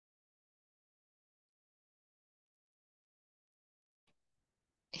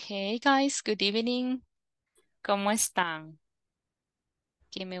Hey guys, good evening. ¿Cómo están?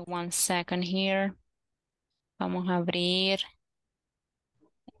 Give me 1 second here. Vamos a abrir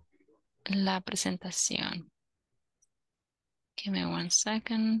la presentación. Give me 1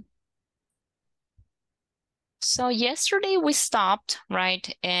 second. So yesterday we stopped,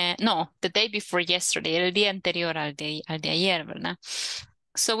 right? No, the day before yesterday, el día anterior al de ayer, ¿verdad?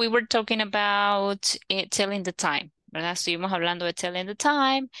 So we were talking about telling the time, ¿verdad? Estuvimos hablando de telling the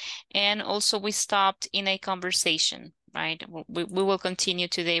time, and also we stopped in a conversation, right? We will continue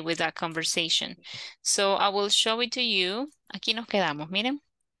today with that conversation. So I will show it to you. Aquí nos quedamos, miren.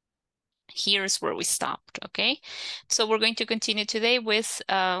 Here's where we stopped, okay? So we're going to continue today with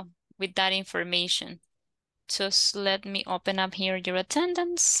that information. Just let me open up here your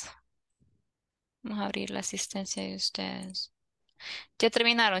attendance. Vamos a abrir la asistencia de ustedes. Ya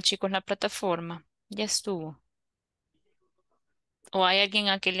terminaron, chicos, la plataforma. Ya estuvo. ¿O hay alguien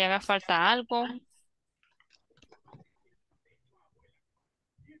a que le haga falta algo?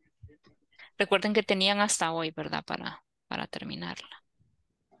 Recuerden que tenían hasta hoy, ¿verdad? Para terminarla.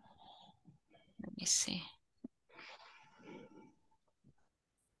 Let me see.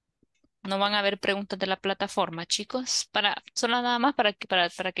 No van a haber preguntas de la plataforma, chicos. Solo nada más para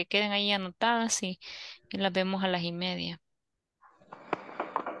que queden ahí anotadas y las vemos a las 1:30.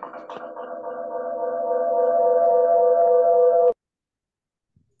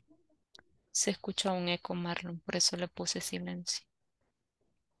 Se escucha un eco, Marlon, por eso le puse silencio.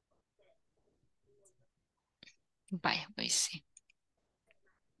 Vaya, pues sí.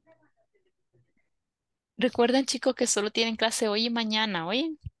 Recuerden, chicos, que solo tienen clase hoy y mañana,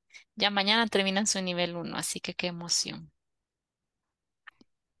 ¿oyen? Ya mañana terminan su nivel 1, así que qué emoción.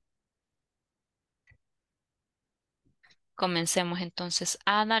 Comencemos entonces.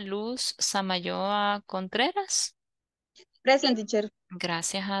 Ada Luz Samayoa Contreras. Present, teacher.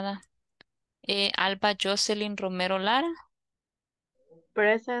 Gracias, Ada. Alba Jocelyn Romero Lara.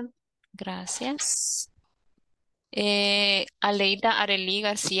 Present. Gracias. Aleida Arelí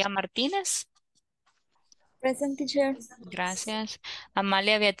García Martínez. Present, teacher. Gracias.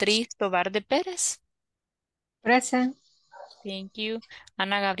 Amalia Beatriz Tobar de Pérez. Present. Thank you.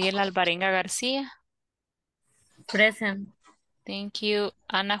 Ana Gabriela Alvarenga García. Present. Thank you.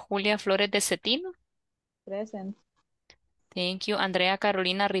 Ana Julia Flores de Cetino. Present. Thank you. Andrea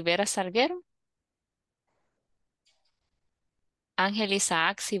Carolina Rivera Salguero. Ángel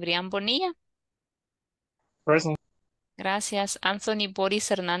Isaac Cibrián Bonilla. Present. Gracias. Anthony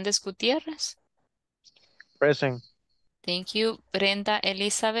Boris Hernández Gutiérrez. Present. Thank you. Brenda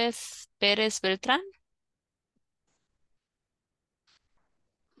Elizabeth Pérez Beltrán.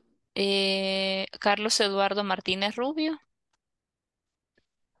 Carlos Eduardo Martínez Rubio.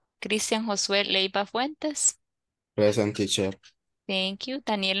 Cristian Josué Leiva Fuentes. Present, teacher. Thank you.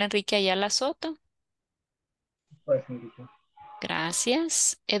 Daniel Enrique Ayala Soto. Present, teacher.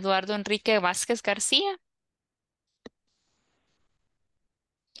 Gracias. Eduardo Enrique Vázquez García.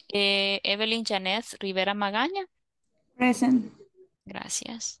 Evelyn Janet Rivera Magaña. Present.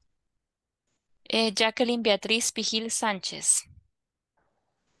 Gracias. Jacqueline Beatriz Pijil Sánchez.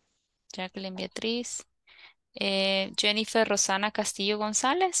 Jacqueline Beatriz. Jennifer Rosana Castillo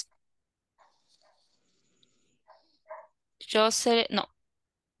González.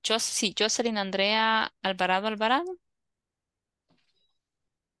 Jocelyn Andrea Alvarado Alvarado.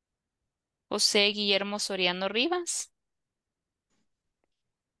 José Guillermo Soriano Rivas.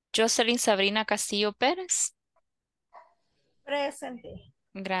 Jocelyn Sabrina Castillo Pérez. Presente.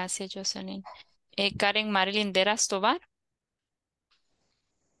 Gracias, Jocelyn. Karen Marilyn Deras Tobar.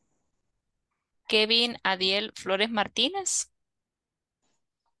 Kevin Adiel Flores Martínez.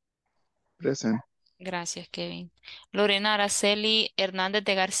 Present. Gracias, Kevin. Lorena Araceli Hernández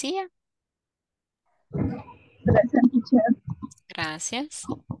de García. Present, teacher. Gracias.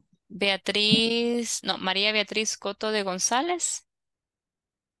 María Beatriz Coto de González.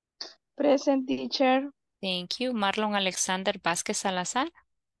 Present, teacher. Thank you. Marlon Alexander Vázquez Salazar.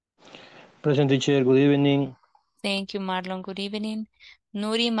 Present, teacher. Good evening. Thank you, Marlon. Good evening.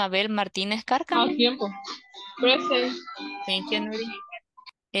 Nuri Mabel Martínez Cárcamo. Tiempo. Present. Thank you,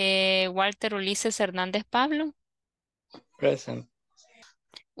 Nuri. Walter Ulises Hernández Pablo. Present.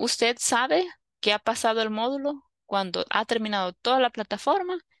 ¿Usted sabe qué ha pasado el módulo cuando ha terminado toda la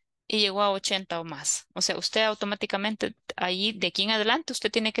plataforma y llegó a 80 o más? O sea, usted automáticamente ahí de aquí en adelante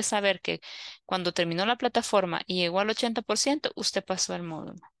usted tiene que saber que cuando terminó la plataforma y llegó al 80%, usted pasó el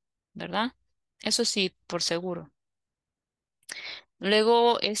módulo, ¿verdad? Eso sí, por seguro.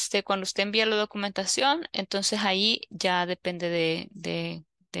 Luego, cuando usted envía la documentación, entonces ahí ya depende de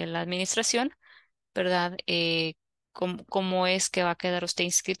la administración, ¿verdad? cómo es que va a quedar usted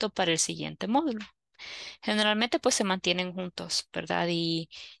inscrito para el siguiente módulo. Generalmente pues se mantienen juntos, ¿verdad? Y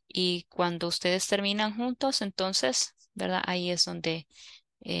cuando ustedes terminan juntos, entonces, ¿verdad? Ahí es donde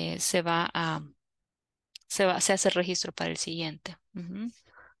se hace el registro para el siguiente. Ujú.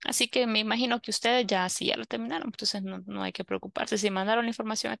 Así que me imagino que ustedes ya, si ya lo terminaron, entonces no hay que preocuparse. Si mandaron la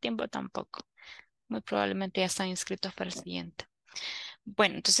información a tiempo, tampoco. Muy probablemente ya están inscritos para el siguiente.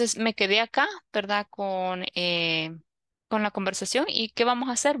 Bueno, entonces me quedé acá, ¿verdad? Con la conversación. ¿Y qué vamos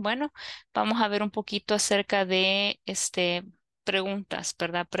a hacer? Bueno, vamos a ver un poquito acerca de preguntas,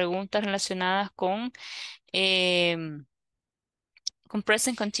 ¿verdad? Preguntas relacionadas con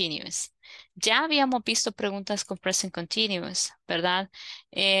present continuous. Ya habíamos visto preguntas con present continuous, ¿verdad?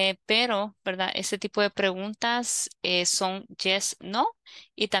 Pero, ¿verdad? Este tipo de preguntas son yes, no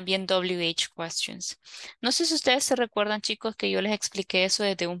y también WH questions. No sé si ustedes se recuerdan, chicos, que yo les expliqué eso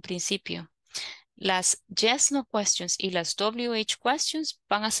desde un principio. Las yes, no questions y las WH questions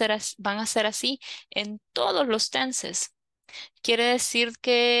van a ser así en todos los tenses. Quiere decir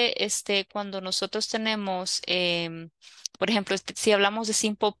que cuando nosotros tenemos, por ejemplo, si hablamos de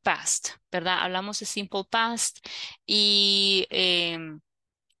simple past, ¿verdad? Hablamos de simple past y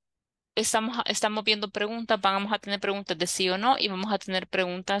estamos viendo preguntas, vamos a tener preguntas de sí o no y vamos a tener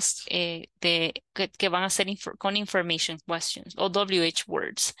preguntas que van a ser con information questions o WH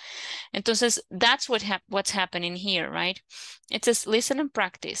words. Entonces, that's what's happening here, right? It says listen and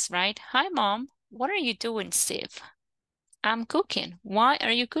practice, right? Hi, Mom. What are you doing, Steve? I'm cooking. Why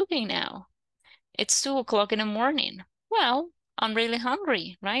are you cooking now? It's 2 o'clock in the morning. Well, I'm really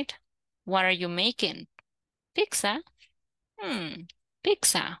hungry, right? What are you making? Pizza?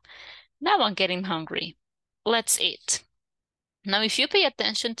 Pizza. Now I'm getting hungry. Let's eat. Now, if you pay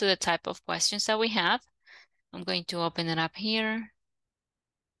attention to the type of questions that we have, I'm going to open it up here.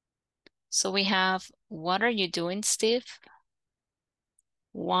 So we have, what are you doing, Steve?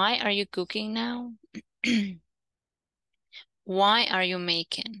 Why are you cooking now? Why are you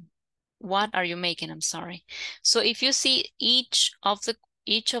making? What are you making? I'm sorry. So if you see each of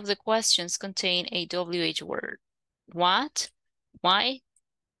the questions contain a WH word. What? Why?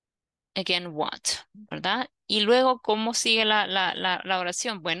 Again, what? ¿Verdad? Y luego, ¿cómo sigue la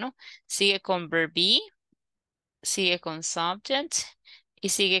oración? Bueno, sigue con verb be, sigue con subject y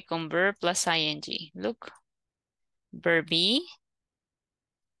sigue con verb plus ing. Look. Verb be,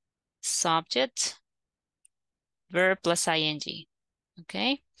 subject, verb plus ing.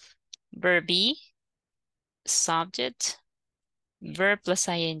 Okay? Verb be, subject, verb plus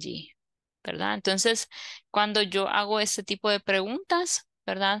ing, ¿verdad? Entonces, cuando yo hago este tipo de preguntas,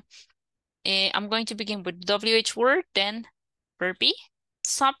 ¿verdad? I'm going to begin with WH word, then verb be,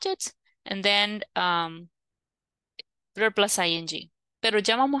 subject, and then verb plus ing. Pero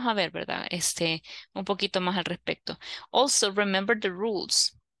ya vamos a ver, ¿verdad? Un poquito más al respecto. Also, remember the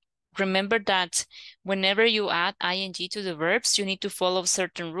rules. Remember that whenever you add ing to the verbs, you need to follow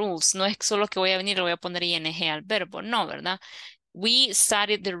certain rules. No es solo que voy a venir y le voy a poner ing al verbo, no, ¿verdad? We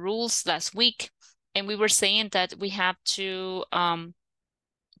studied the rules last week, and we were saying that we have to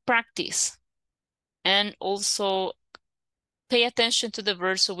practice and also pay attention to the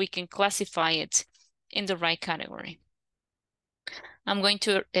verb so we can classify it in the right category. I'm going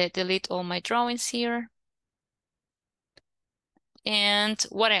to delete all my drawings here. And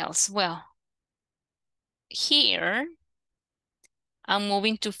what else? Well, here I'm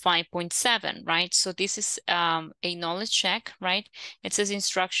moving to 5.7, right? So this is a knowledge check, right? It says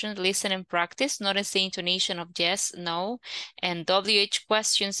instructions, listen and practice. Notice the intonation of yes, no, and WH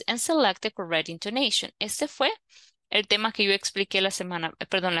questions and select the correct intonation. Este fue el tema que yo expliqué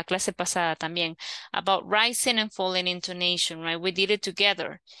la clase pasada también, about rising and falling intonation, right? We did it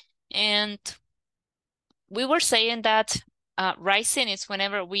together. And we were saying that rising is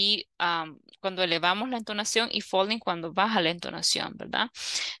whenever cuando elevamos la entonación y falling cuando baja la entonación, ¿verdad?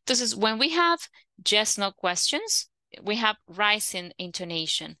 Entonces, when we have yes, no questions, we have rising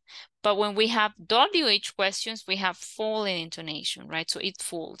intonation. But when we have WH questions, we have falling intonation, right? So it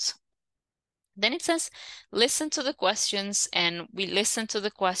falls. Then it says, listen to the questions, and we listen to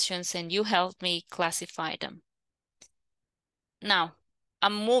the questions and you help me classify them. Now,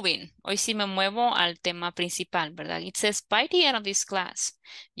 I'm moving. Hoy sí me muevo al tema principal, ¿verdad? It says, by the end of this class,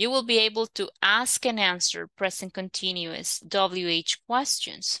 you will be able to ask and answer present continuous WH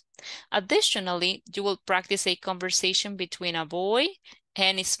questions. Additionally, you will practice a conversation between a boy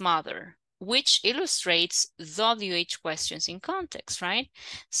and his mother, which illustrates WH questions in context, right?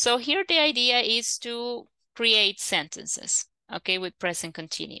 So here the idea is to create sentences, okay, with present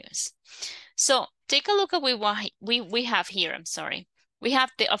continuous. So take a look at what we have here, I'm sorry. We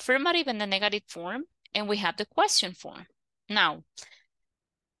have the affirmative and the negative form, And we have the question form. Now,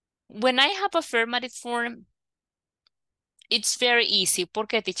 when I have affirmative form, it's very easy. ¿Por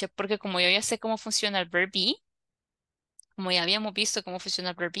qué, teacher? Porque como yo ya sé cómo funciona el verb be, como ya habíamos visto cómo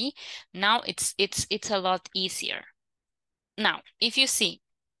funciona el verb be, now it's a lot easier. Now, if you see,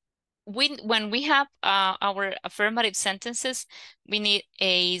 when we have our affirmative sentences, we need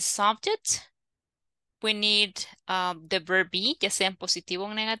a subject, we need the verb be, ya sea en positivo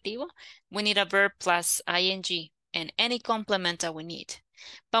o negativo. We need a verb plus ing and any complement that we need.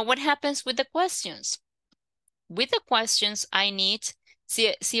 But what happens with the questions? With the questions, I need,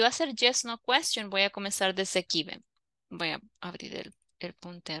 si va a ser yes, no question, voy a comenzar desde aquí, ¿ven? Voy a abrir el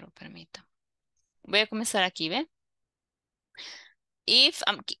puntero, permítame. Voy a comenzar aquí, ¿ven? If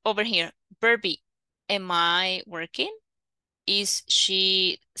I'm over here, verb be, am I working? Is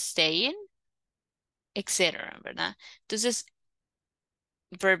she staying? Etcétera, ¿verdad? Entonces,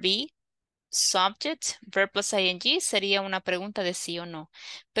 verb be, subject, verb plus ing sería una pregunta de sí o no.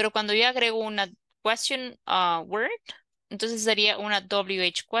 Pero cuando yo agrego una question word, entonces sería una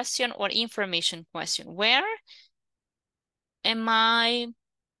WH question or information question. Where am I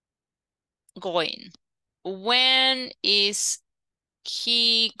going? When is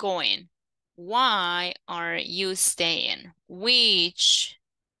he going? Why are you staying? Which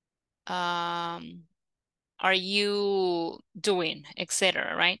are you doing,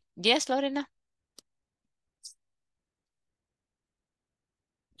 etc., right? Yes, Lorena?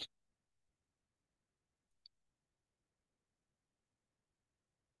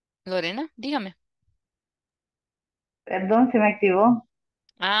 Lorena, dígame. Perdón, se me activó.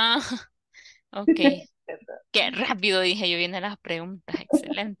 Ah, ok. Qué rápido, dije yo, vienen las preguntas.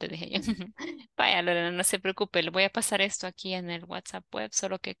 Excelente, dije yo. Vaya, Lorena, no se preocupe. Le voy a pasar esto aquí en el WhatsApp web,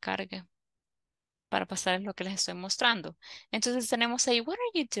 solo que cargue para pasar lo que les estoy mostrando. Entonces tenemos ahí, what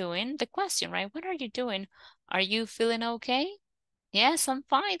are you doing? The question, right? What are you doing? Are you feeling okay? Yes, I'm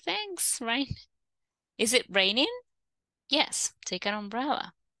fine, thanks, right? Is it raining? Yes, take an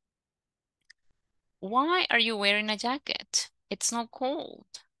umbrella. Why are you wearing a jacket? It's not cold.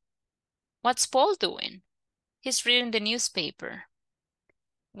 What's Paul doing? He's reading the newspaper.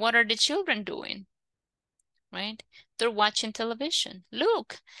 What are the children doing? Right? They're watching television.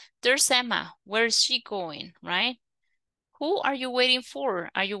 Look, there's Emma. Where is she going? Right? Who are you waiting for?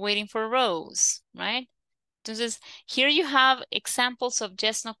 Are you waiting for Rose? Right? Entonces, here you have examples of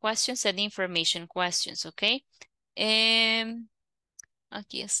yes, no questions and information questions, okay?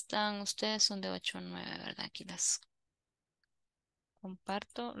 Aquí están, ustedes son de 8 a 9, ¿verdad? Aquí las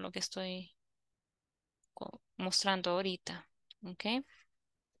comparto lo que estoy mostrando ahorita, okay?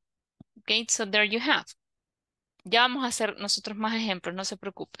 Okay, so there you have. Ya vamos a hacer nosotros más ejemplos, no se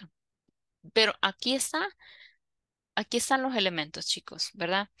preocupen. Pero aquí están los elementos, chicos,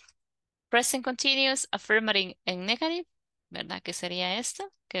 ¿verdad? Present continuous, affirmative and negative, ¿verdad? Que sería esta,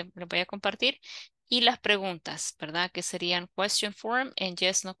 que les voy a compartir. Y las preguntas, ¿verdad? Que serían question form and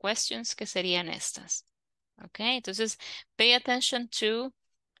yes, no questions, que serían estas. ¿Ok? Entonces, pay attention to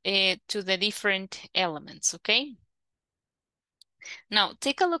the different elements, ¿ok? Now,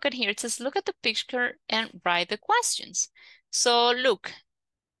 take a look at here. It says, look at the picture and write the questions. So, look,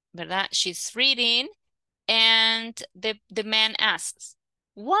 ¿verdad? She's reading and the man asks,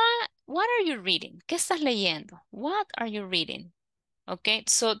 what are you reading? ¿Qué estás leyendo? What are you reading? Okay,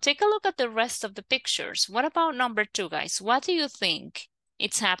 so take a look at the rest of the pictures. What about number 2, guys? What do you think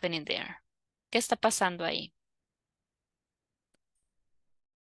it's happening there? ¿Qué está pasando ahí?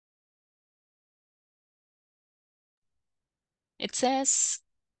 It says,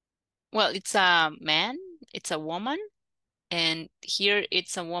 well, it's a man, it's a woman, and here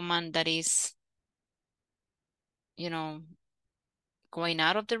it's a woman that is, you know, going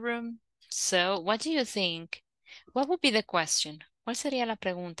out of the room. So what do you think? What would be the question? ¿Cuál sería la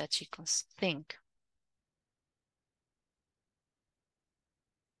pregunta, chicos? Think.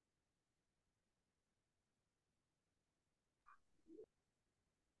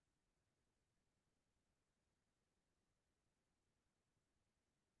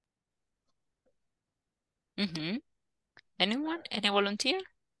 Anyone? Any volunteer?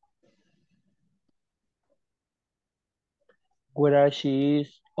 Where she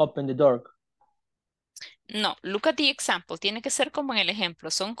is, open the door. No, look at the example. Tiene que ser como en el ejemplo.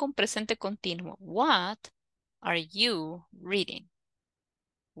 Son con presente continuo. What are you reading?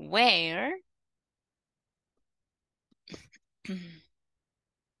 Where?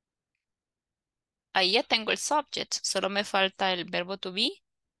 Ahí ya tengo el subject. Solo me falta el verbo to be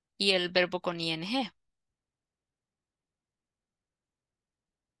y el verbo con ing.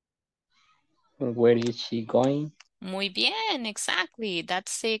 Where is she going? Muy bien, exactly.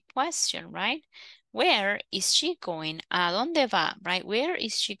 That's the question, right? Where is she going? ¿A dónde va? Right? Where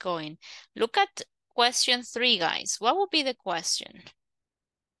is she going? Look at question 3, guys. What would be the question?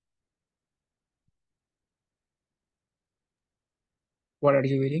 What are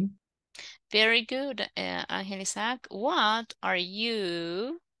you eating? Very good, Angel Isaac. What are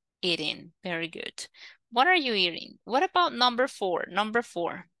you eating? Very good. What are you eating? What about number 4? Number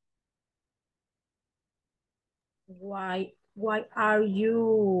 4. Why are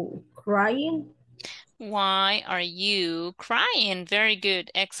you crying? Why are you crying? Very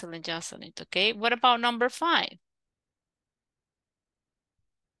good. Excellent, Jocelyn. Okay. What about number 5?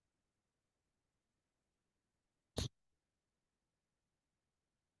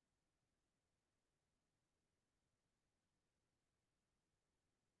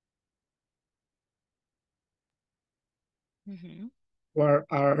 What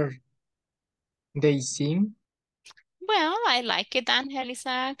are they seeing? Well, I like it, Angel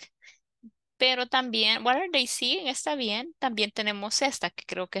Isaac. Pero también, what are they seeing? Está bien. También tenemos esta, que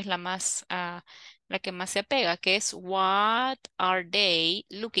creo que es la más, la que más se apega, que es what are they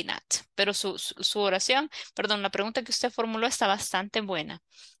looking at? Pero su oración, perdón, la pregunta que usted formuló está bastante buena.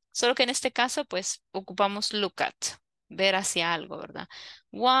 Solo que en este caso, pues, ocupamos look at, ver hacia algo, ¿verdad?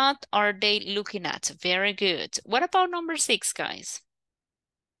 What are they looking at? Very good. What about number 6, guys?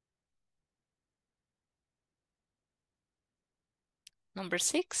 Number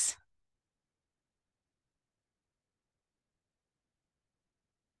 6.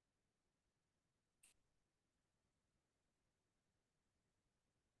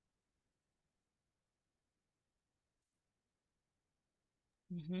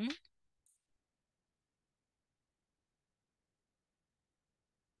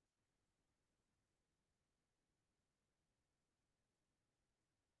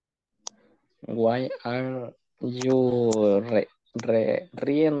 Why are you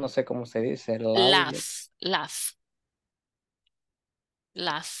ríen? No sé cómo se dice. Laugh, laugh,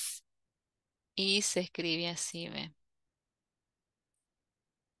 laugh. Y se escribe así, ve.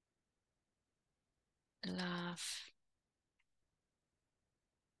 Laugh.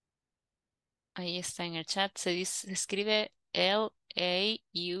 Ahí está en el chat. Se escribe L-A-U-G-H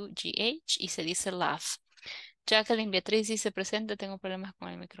y se dice laugh. Jacqueline Beatriz dice presente, tengo problemas con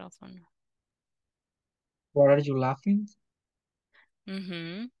el micrófono. What are you laughing?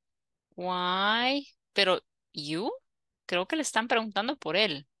 Why? Pero, ¿you? Creo que le están preguntando por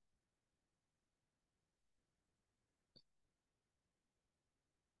él.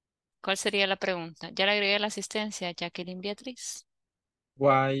 ¿Cuál sería la pregunta? Ya le agregué la asistencia, Jacqueline Beatriz.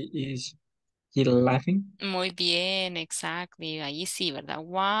 Why is he laughing? Muy bien, exactly. Ahí sí, ¿verdad?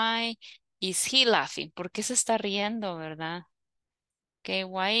 Why is he laughing? ¿Por qué se está riendo, verdad? Okay,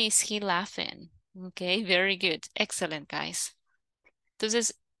 why is he laughing? Okay, very good. Excellent, guys.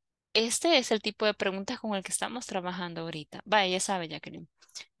 Entonces, este es el tipo de preguntas con el que estamos trabajando ahorita. Vaya, ya sabe, Jacqueline.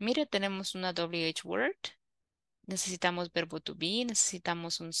 Mire, tenemos una WH word. Necesitamos verbo to be,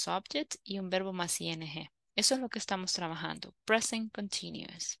 necesitamos un subject y un verbo más ing. Eso es lo que estamos trabajando. Present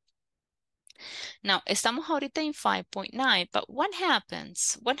continuous. Now, estamos ahorita en 5.9, but what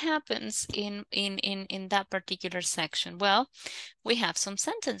happens? What happens in that particular section? Well, we have some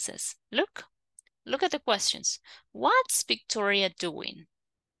sentences. Look at the questions. What's Victoria doing?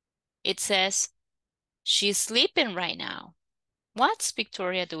 It says, she's sleeping right now. What's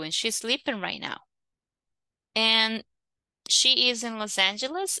Victoria doing? She's sleeping right now. And she is in Los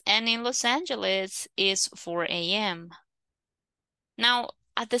Angeles, and in Los Angeles is 4 a.m. Now,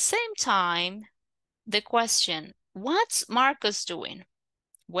 at the same time, the question, what's Marcus doing?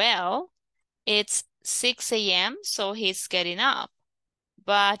 Well, it's 6 a.m., so he's getting up.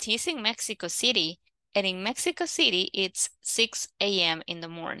 But he's in Mexico City, and in Mexico City, it's 6 a.m. in the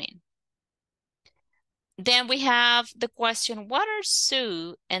morning. Then we have the question, what are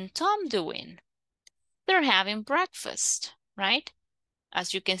Sue and Tom doing? They're having breakfast, right?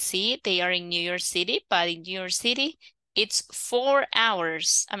 As you can see, they are in New York City, but in New York City, it's 4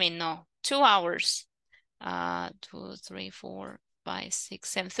 hours. I mean, no, 2 hours. 2, 3, 4, 5, 6,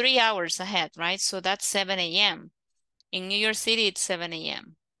 7, 3 hours ahead, right? So that's 7 a.m. In New York City, it's 7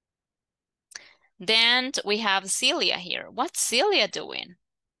 a.m. Then we have Celia here. What's Celia doing?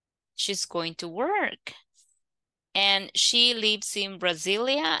 She's going to work. And she lives in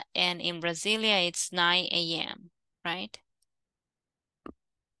Brasilia, and in Brasilia, it's 9 a.m., right?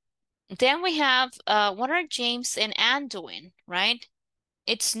 Then we have, what are James and Anne doing, right?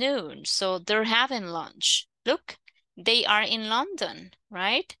 It's noon, so they're having lunch. Look, they are in London,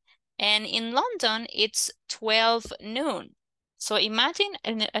 right? And in London, it's 12 noon. So imagine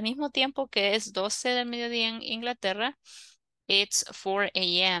al mismo tiempo que es 12 del mediodía en Inglaterra, it's 4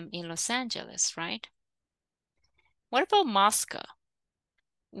 a.m. in Los Angeles, right? What about Moscow?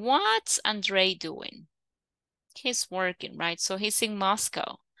 What's Andre doing? He's working, right? So he's in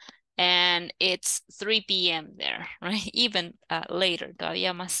Moscow and it's 3 p.m. there, right? Even later,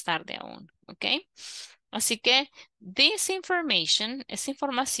 todavía más tarde aún, ¿ok? Así que esa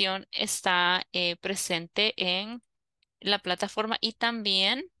información está presente en la plataforma y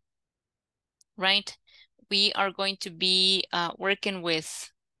también, right, we are going to be working with,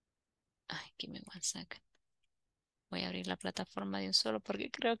 give me one second. Voy a abrir la plataforma de un solo porque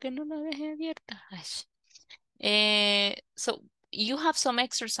creo que no la dejé abierta. So you have some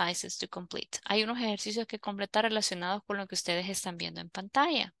exercises to complete. Hay unos ejercicios que completar relacionados con lo que ustedes están viendo en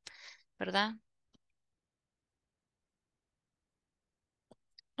pantalla, ¿verdad?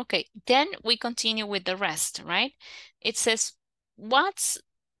 Okay, then we continue with the rest, right? It says, what's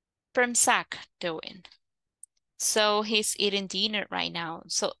Premsak doing? So he's eating dinner right now.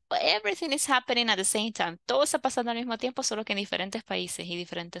 So everything is happening at the same time. Todo está pasando al mismo tiempo, solo que en diferentes países y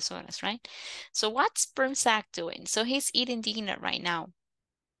diferentes horas, right? So what's Premsak doing? So he's eating dinner right now.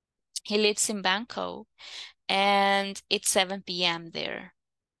 He lives in Bangkok and it's 7 p.m. there.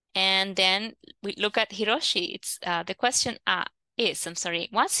 And then we look at Hiroshi. It's the question I'm sorry,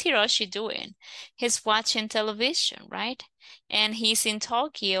 what's Hiroshi doing? He's watching television, right? And he's in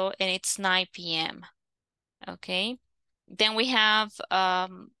Tokyo and it's 9 p.m. Okay. Then we have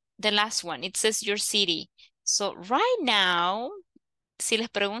the last one. It says your city. So right now, si les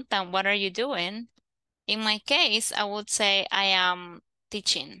preguntan, what are you doing? In my case, I would say I am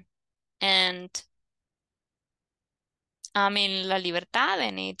teaching. And I'm in La Libertad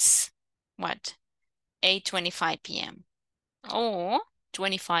and it's what? 8:25 p.m. or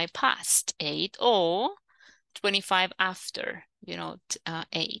 25 past 8 or 25 after,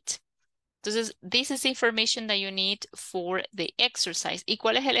 8. Entonces, this is information that you need for the exercise. ¿Y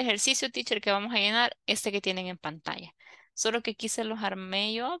cuál es el ejercicio, teacher, que vamos a llenar? Este que tienen en pantalla. Solo que quise los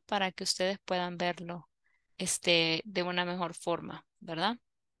armé yo para que ustedes puedan verlo de una mejor forma, ¿verdad?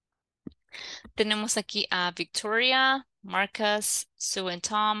 Tenemos aquí a Victoria, Marcus, Sue and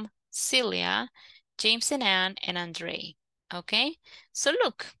Tom, Celia, James and Anne, and Andre. Okay, so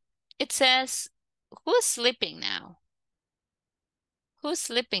look, it says, who's sleeping now? Who's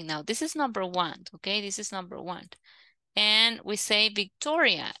sleeping now? This is number 1, okay? This is number 1. And we say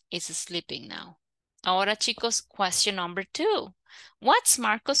Victoria is sleeping now. Ahora, chicos, question number 2. What's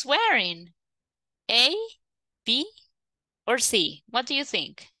Marcus wearing? A, B, or C? What do you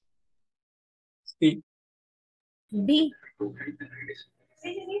think? Sí. B.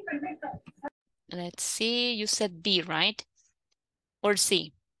 Let's see, you said B, right? Or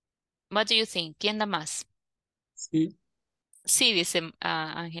C? What do you think? ¿Quién da más? Sí. Sí, dice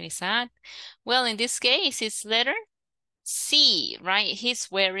Ángel Isaac. Well, in this case, it's letter C, right? He's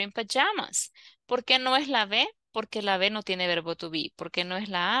wearing pajamas. ¿Por qué no es la B? Porque la B no tiene verbo to be. ¿Por qué no es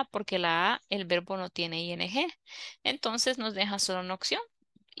la A? Porque la A, el verbo no tiene ing. Entonces nos deja solo una opción.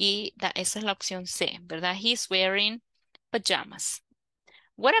 Y esa es la opción C, ¿verdad? He's wearing pajamas.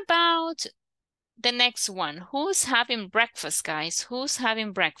 What about the next one? Who's having breakfast, guys? Who's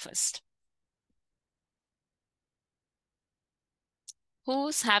having breakfast?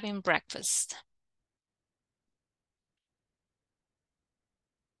 Who's having breakfast?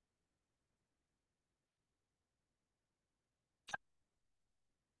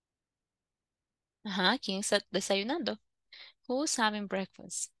 Ajá, ¿quién está desayunando? Who's having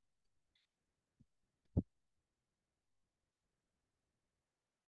breakfast?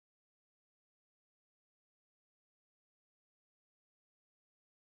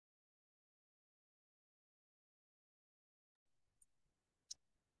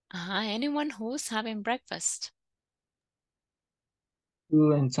 Ajá, anyone who's having breakfast?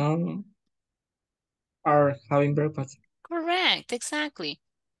 You and Tom are having breakfast. Correct, exactly.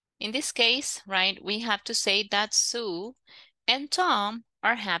 In this case, right, we have to say that Sue and Tom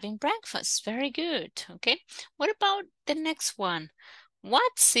are having breakfast. Very good, okay? What about the next one?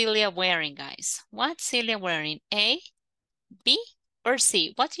 What's Celia wearing, guys? What's Celia wearing? A, B, or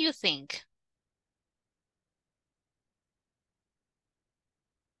C? What do you think?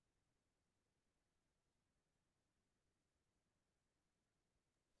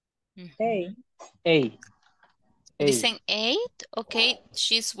 A. A. A. Dicen 8, okay,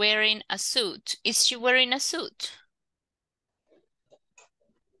 she's wearing a suit. Is she wearing a suit?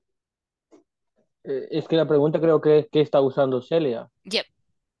 Es que la pregunta creo que es ¿qué está usando Celia? Yep.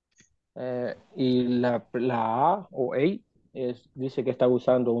 Y la A o A dice que está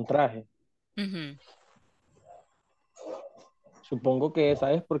usando un traje. Mhm. Supongo que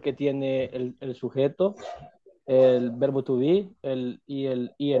esa es porque tiene el sujeto el verbo to be y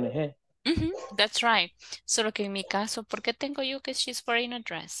el ing. That's right. Solo que en mi caso, ¿por qué tengo yo que she's wearing a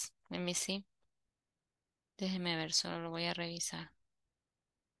dress? Let me see. Déjeme ver, solo lo voy a revisar.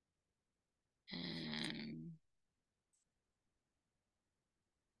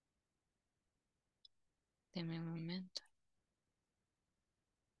 Deme un momento.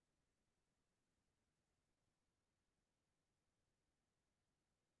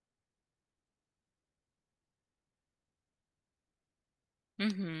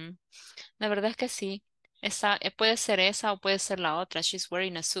 La verdad es que sí. Puede ser esa o puede ser la otra. She's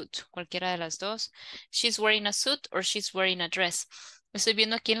wearing a suit. Cualquiera de las dos. She's wearing a suit or she's wearing a dress. Estoy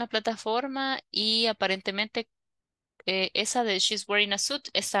viendo aquí en la plataforma y aparentemente esa de she's wearing a suit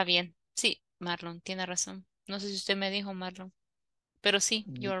está bien. Sí, Marlon, tiene razón. No sé si usted me dijo, Marlon. Pero sí,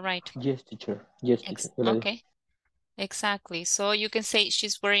 you're right. Yes, teacher. Yes, teacher. Yo le dije. Okay, exactly. So you can say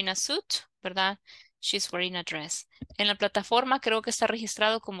she's wearing a suit, ¿verdad? She's wearing a dress. En la plataforma creo que está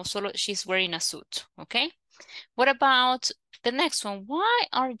registrado como solo she's wearing a suit, okay? What about the next one? Why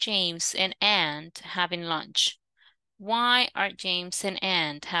are James and Anne having lunch? Why are James and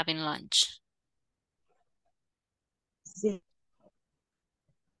Anne having lunch? Sí.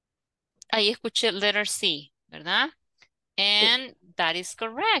 Ahí escuché letter C, ¿verdad? And that is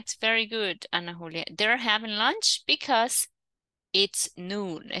correct. Very good, Ana Julia. They're having lunch because it's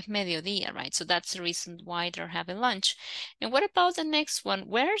noon. Es mediodía, right? So that's the reason why they're having lunch. And what about the next one?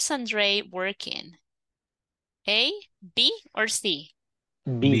 Where's Andre working? A, B, or C?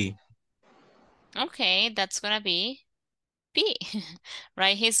 B. Okay, that's gonna be B,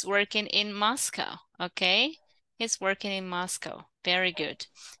 right? He's working in Moscow, okay? He's working in Moscow. Very good.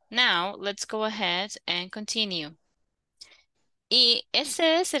 Now, let's go ahead and continue. Y ese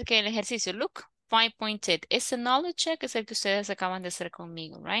es el ejercicio. Look, 5-pointed. Ese knowledge check es el que ustedes acaban de hacer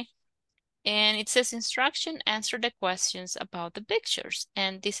conmigo, right? And it says instruction, answer the questions about the pictures.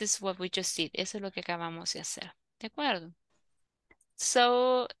 And this is what we just did. Eso es lo que acabamos de hacer. ¿De acuerdo?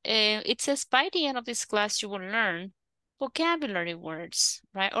 So it says by the end of this class, you will learn vocabulary words,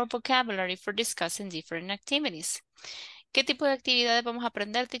 right? Or vocabulary for discussing different activities. ¿Qué tipo de actividades vamos a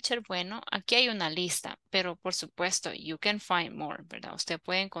aprender, teacher? Bueno, aquí hay una lista, pero por supuesto, you can find more, ¿verdad? Usted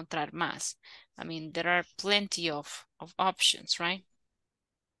puede encontrar más. I mean, there are plenty of options, right?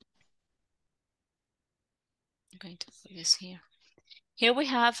 I'm going to put this here. Here we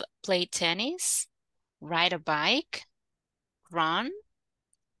have play tennis, ride a bike, run,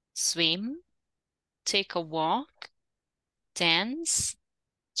 swim, take a walk, dance,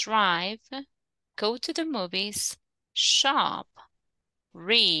 drive, go to the movies, shop,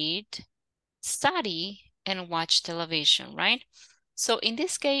 read, study, and watch television, right? So in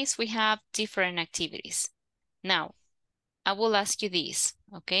this case, we have different activities. Now, I will ask you this,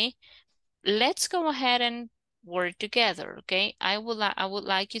 okay? Let's go ahead and work together, okay? I would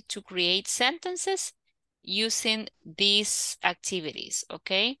like you to create sentences using these activities,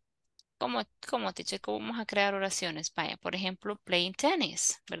 okay? ¿Cómo, teacher? ¿Cómo vamos a crear oraciones? Vaya, por ejemplo, playing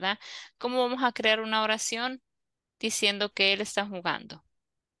tennis, ¿verdad? ¿Cómo vamos a crear una oración diciendo que él está jugando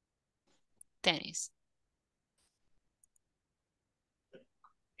tenis?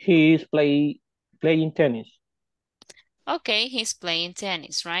 He is playing tennis. Okay, he's playing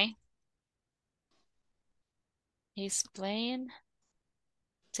tennis, right? He's playing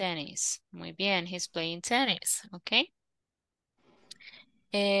tennis. Muy bien, he's playing tennis, okay.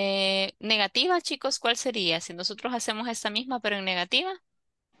 Negativa, chicos, ¿cuál sería? Si nosotros hacemos esta misma, pero en negativa.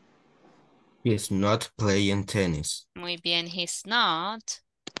 He's not playing tennis. Muy bien, he's not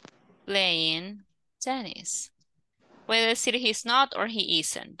playing tennis. Puede decir he's not or he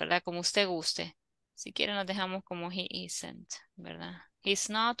isn't, ¿verdad? Como usted guste. Si quiere nos dejamos como he isn't, ¿verdad? He's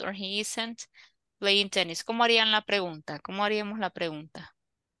not or he isn't playing tennis. ¿Cómo harían la pregunta? ¿Cómo haríamos la pregunta?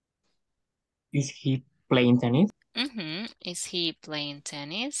 Is he playing tennis? Is he playing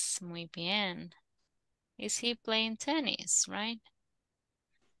tennis? Muy bien. Is he playing tennis, right?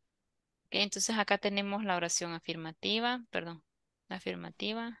 Ok, entonces acá tenemos la oración afirmativa, perdón, la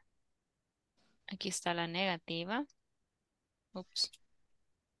afirmativa. Aquí está la negativa. Ups.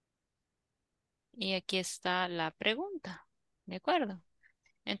 Y aquí está la pregunta. ¿De acuerdo?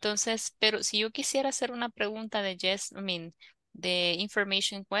 Entonces, pero si yo quisiera hacer una pregunta de yes, I mean, de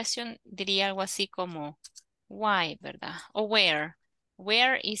information question, diría algo así como why, ¿verdad? O where.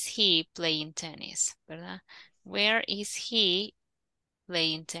 Where is he playing tennis? ¿Verdad? Where is he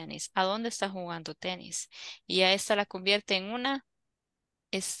playing tennis? ¿A dónde está jugando tenis? Y a esta la convierte en una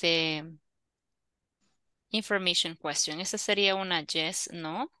information question. Esa sería una yes,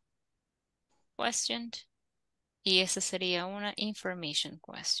 no question. Y esa sería una information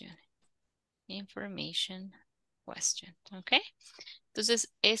question. Information question, ¿ok?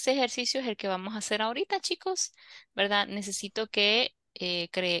 Entonces, ese ejercicio es el que vamos a hacer ahorita, chicos, ¿verdad? Necesito que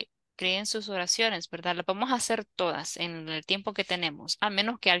creen sus oraciones, ¿verdad? Las vamos a hacer todas en el tiempo que tenemos, a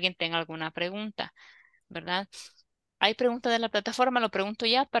menos que alguien tenga alguna pregunta, ¿verdad? Hay preguntas de la plataforma, lo pregunto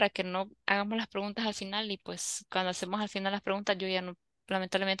ya para que no hagamos las preguntas al final y pues cuando hacemos al final las preguntas yo ya no,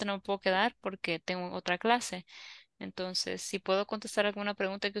 lamentablemente no me puedo quedar porque tengo otra clase. Entonces, si puedo contestar alguna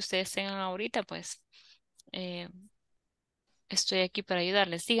pregunta que ustedes tengan ahorita, pues eh, estoy aquí para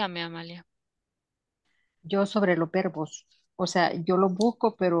ayudarles. Dígame, Amalia. Yo sobre los verbos, o sea, yo los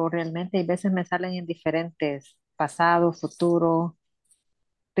busco, pero realmente hay veces me salen en diferentes, pasado, futuro,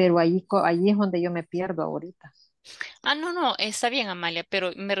 pero ahí es donde yo me pierdo ahorita. Ah, no, no, está bien, Amalia,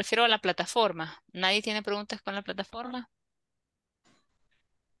 pero me refiero a la plataforma. ¿Nadie tiene preguntas con la plataforma?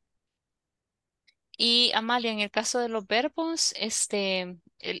 Y Amalia, en el caso de los verbos,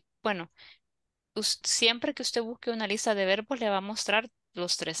 bueno, siempre que usted busque una lista de verbos, le va a mostrar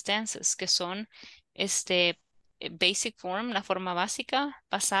los tres tenses, que son basic form, la forma básica,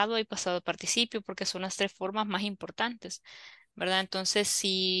 pasado y pasado participio, porque son las tres formas más importantes, ¿verdad? Entonces,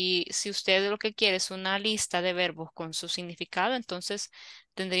 si usted lo que quiere es una lista de verbos con su significado, entonces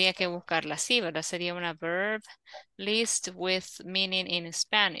tendría que buscarla así, ¿verdad? Sería una verb list with meaning in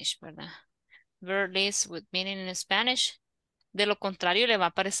Spanish, ¿verdad? Verb list with meaning in Spanish. De lo contrario, le va a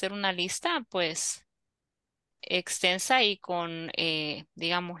aparecer una lista, pues, extensa y con,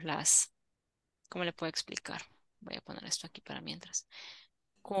 digamos, ¿cómo le puedo explicar? Voy a poner esto aquí para mientras.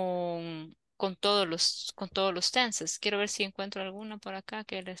 Con todos los tenses. Quiero ver si encuentro alguna por acá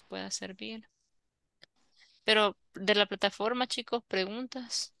que les pueda servir. Pero de la plataforma, chicos,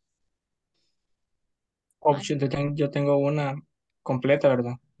 preguntas. Ay. Option, yo tengo una completa,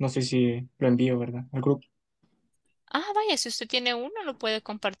 ¿verdad? No sé si lo envío, ¿verdad? Al grupo. Ah, vaya, si usted tiene uno, lo puede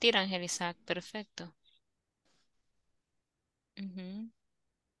compartir, Ángel Isaac. Perfecto. Ujú.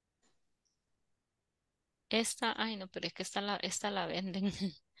 Esta, ay, no, pero es que esta la venden.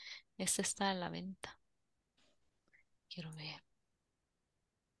 Esta está a la venta. Quiero ver.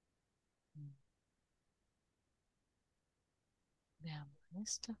 Veamos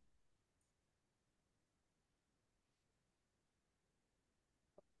esto.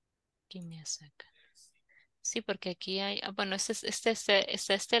 Give me a second. Sí, porque aquí hay, bueno,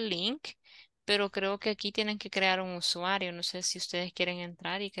 este link, pero creo que aquí tienen que crear un usuario. No sé si ustedes quieren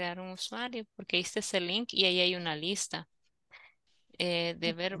entrar y crear un usuario, porque este es el link y ahí hay una lista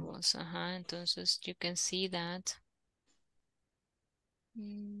de verbos. Ajá, entonces you can see that.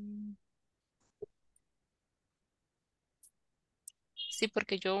 Mm, sí,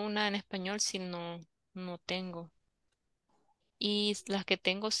 porque yo una en español sí no tengo. Y las que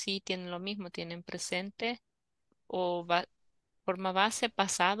tengo sí tienen lo mismo, tienen presente o forma base,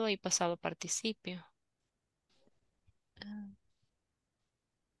 pasado y pasado participio. Ah,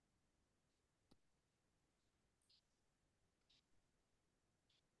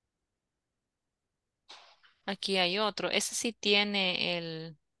 aquí hay otro. Ese sí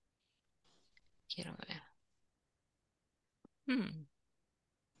tiene quiero ver. Hmm,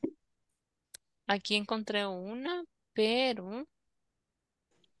 Aquí encontré una, pero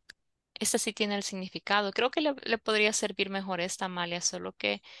esta sí tiene el significado. Creo que le podría servir mejor esta, Amalia, solo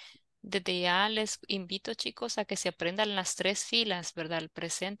que desde ya les invito, chicos, a que se aprendan las tres filas, ¿verdad? El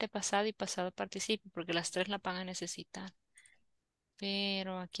presente, pasado y pasado participio, porque las tres la van a necesitar.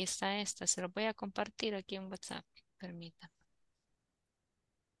 Pero aquí está esta, se lo voy a compartir aquí en WhatsApp. Permítame.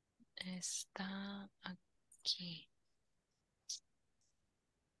 Está aquí.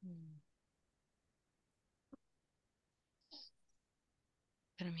 Mm,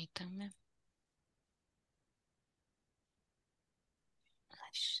 Permítanme.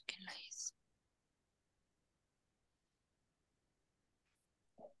 Ay, ¿qué la hice?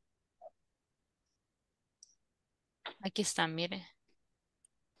 Aquí está, mire.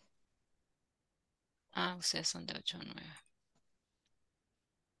 Ah, ustedes son de 8 o 9.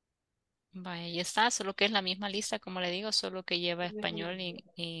 Vaya, ya está, solo que es la misma lista, como le digo, solo que lleva español y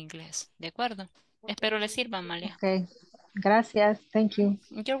inglés. ¿De acuerdo? Espero les sirva, Amalia. Ok, gracias, thank you.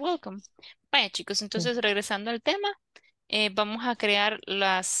 You're welcome. Vaya, chicos, Sí. entonces regresando al tema, vamos a crear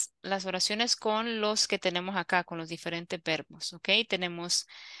las oraciones con los que tenemos acá, con los diferentes verbos, ¿ok?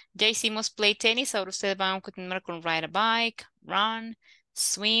 Ya hicimos play tenis, ahora ustedes van a continuar con ride a bike, run,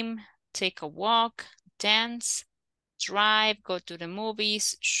 swim, take a walk, dance, drive, go to the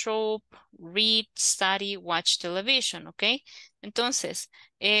movies, shop, read, study, watch television, ¿ok? Entonces,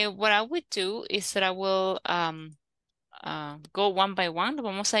 what I would do is that I will go one by one,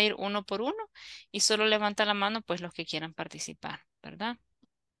 vamos a ir uno por uno y solo levanta la mano pues los que quieran participar, ¿verdad?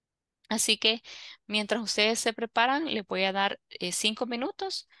 Así que mientras ustedes se preparan, les voy a dar 5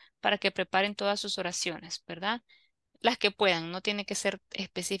 minutos para que preparen todas sus oraciones, ¿verdad? Las que puedan, no tiene que ser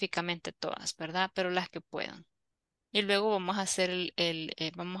específicamente todas, ¿verdad? Pero las que puedan. Y luego vamos a hacer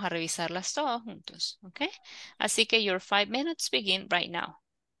vamos a revisarlas todas juntos, ¿ok? Así que your 5 minutes begin right now.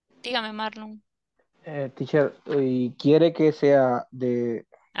 Dígame, Marlon. Teacher, ¿y quiere que sea de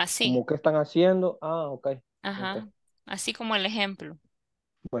Así, como que están haciendo? Ah, ok. Ok. ajá, así como el ejemplo.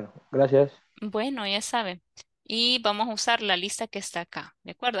 Bueno, gracias. Bueno, ya saben. Y vamos a usar la lista que está acá,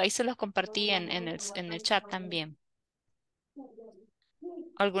 ¿de acuerdo? Ahí se los compartí en el chat también.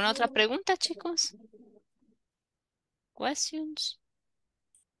 ¿Alguna otra pregunta, chicos? Questions?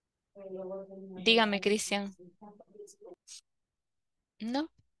 Dígame, Cristian. ¿No?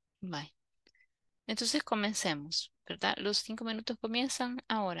 Bye. Entonces comencemos, ¿verdad? Los 5 minutos comienzan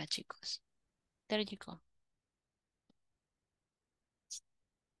ahora, chicos. There you go.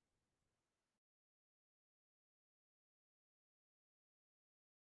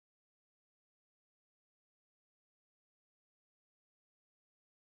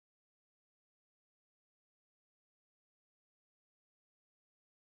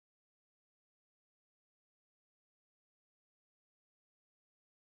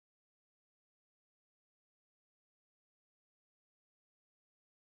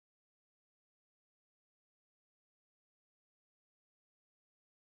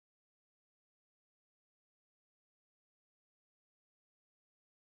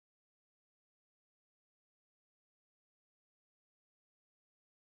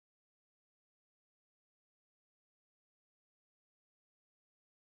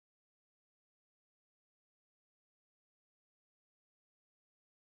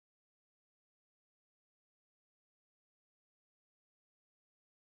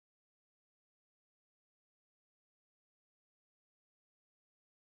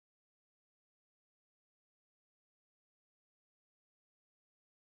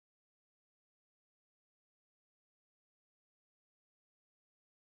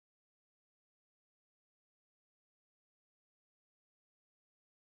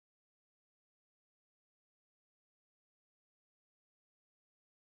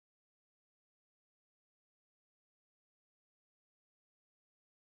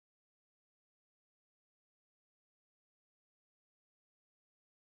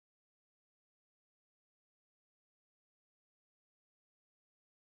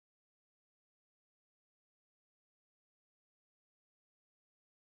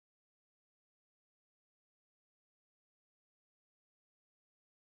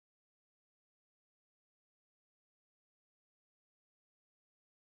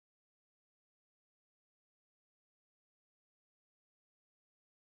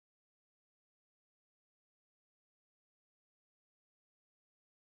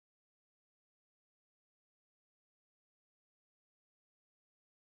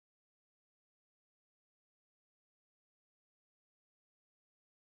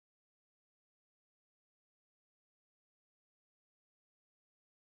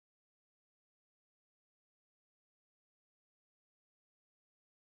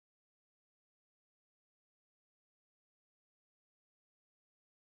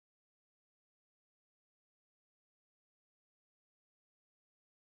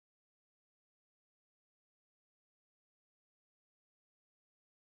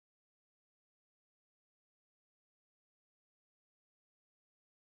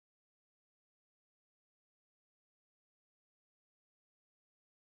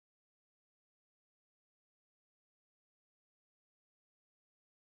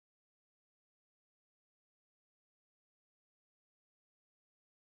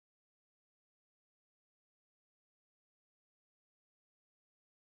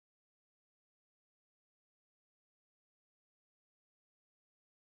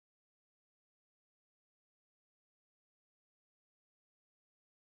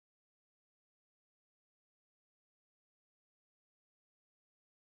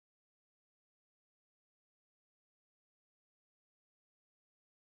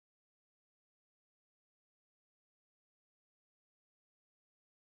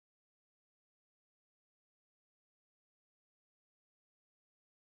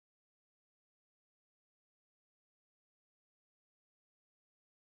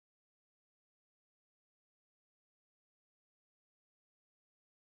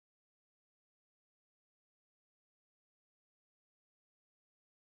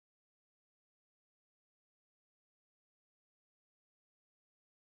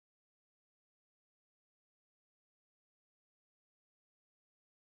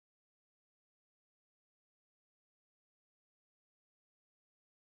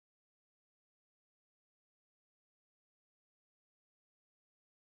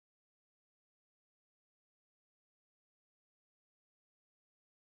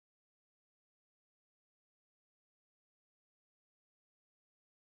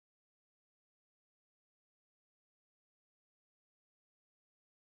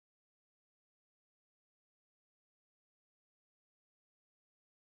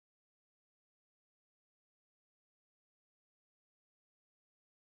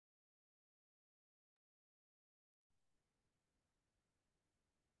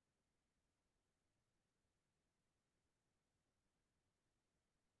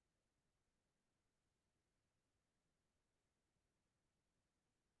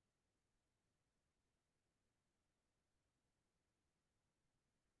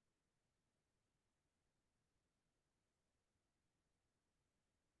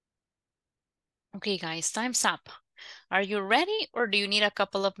 Okay, guys, time's up. Are you ready or do you need a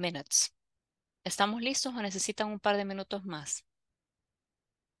couple of minutes? ¿Estamos listos o necesitan un par de minutos más?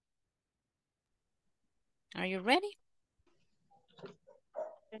 Are you ready?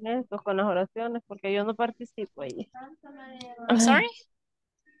 En esto, con las oraciones, porque yo no participo ahí. I'm sorry?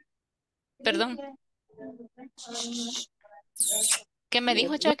 Perdón. ¿Qué me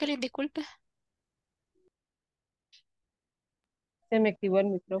dijo Jacqueline? Disculpe. Se me activó el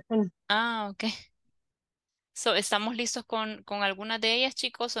micrófono. Ah, ok. So, ¿estamos listos con algunas de ellas,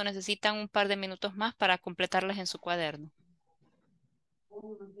 chicos, o necesitan un par de minutos más para completarlas en su cuaderno?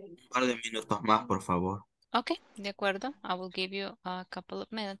 Un par de minutos más, por favor. Ok, de acuerdo. I will give you a couple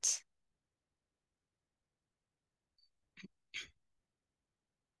of minutes.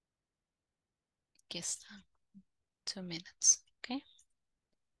 Aquí está. 2 minutes. Okay.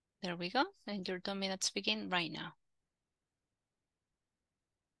 There we go. And your 2 minutes begin right now.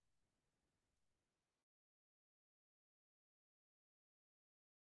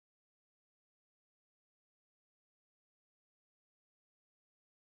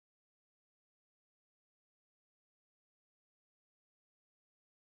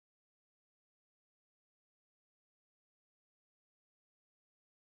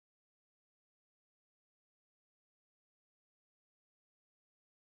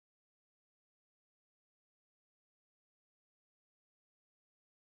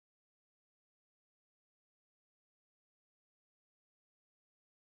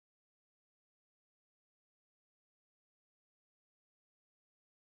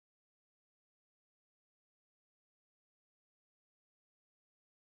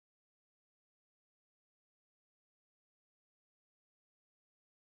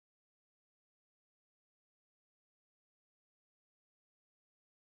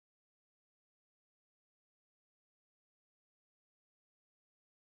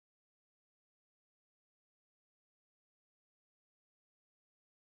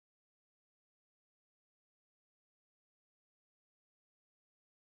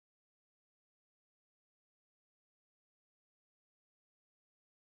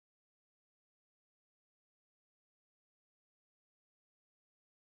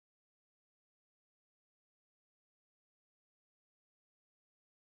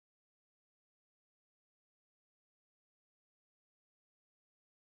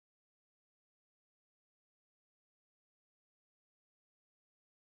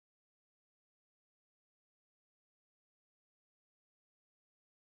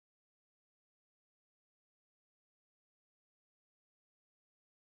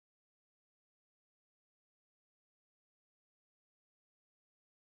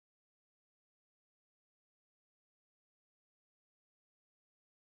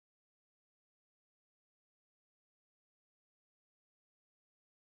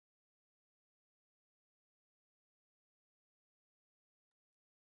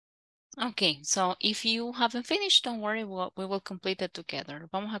 Okay, so if you haven't finished, don't worry, we will complete it together.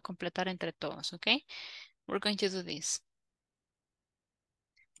 Vamos a completar entre todos, okay? We're going to do this.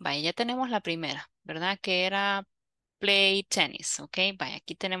 Vaya, ya tenemos la primera, ¿verdad? Que era play tennis, ok. Vaya,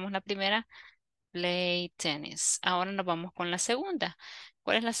 aquí tenemos la primera, play tennis. Ahora nos vamos con la segunda.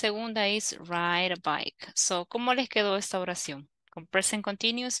 ¿Cuál es la segunda? Es ride a bike. So, ¿cómo les quedó esta oración? Con present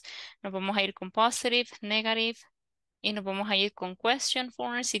continuous, nos vamos a ir con positive, negative, y nos vamos a ir con question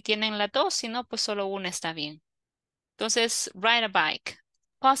form si tienen las dos, si no, pues solo una está bien. Entonces, ride a bike,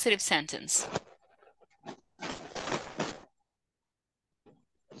 positive sentence.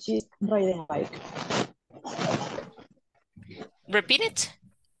 She's riding a bike. Repeat it.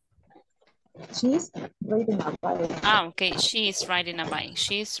 She's riding a bike. Ah, okay, she is riding a bike.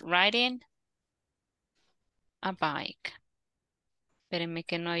 She's riding a bike. Espérenme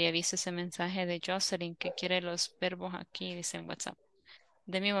que no había visto ese mensaje de Jocelyn que quiere los verbos aquí, dice en WhatsApp.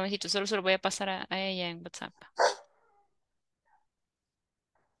 De mi momentito, solo se lo voy a pasar a ella en WhatsApp.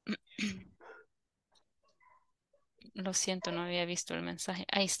 Lo siento, no había visto el mensaje.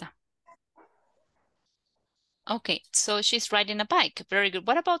 Ahí está. Okay, so she's riding a bike. Very good.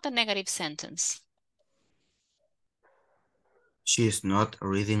 What about the negative sentence? She is not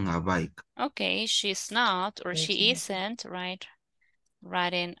riding a bike. Okay, she's not or she isn't, right?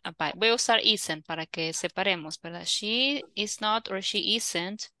 Riding a bike. Voy a usar isn't para que separemos, ¿verdad? She is not or she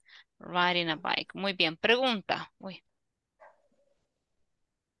isn't riding a bike. Muy bien. Pregunta. Uy.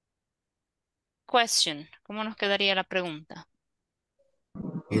 Question. ¿Cómo nos quedaría la pregunta?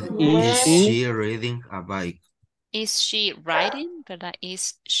 Is she riding a bike? Is she riding, ¿verdad?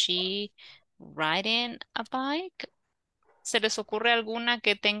 Is she riding a bike? ¿Se les ocurre alguna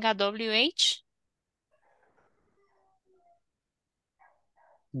que tenga WH?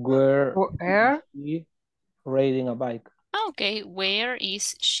 Where Where? is she riding a bike? Ah, ok. Where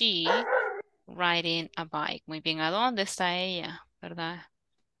is she riding a bike? Muy bien. ¿A dónde está ella? ¿Verdad?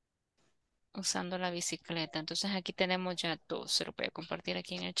 Usando la bicicleta. Entonces aquí tenemos ya dos. Se lo voy a compartir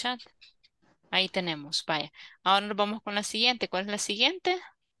aquí en el chat. Ahí tenemos. Vaya. Ahora nos vamos con la siguiente. ¿Cuál es la siguiente?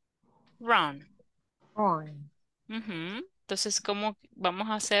 Run. On. Ujú. Entonces, ¿cómo vamos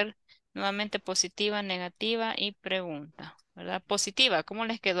a hacer nuevamente positiva, negativa y pregunta? ¿Verdad? Positiva, ¿cómo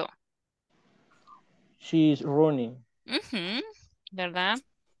les quedó? She's running. Ujú, ¿verdad?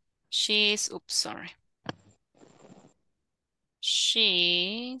 Oops, sorry.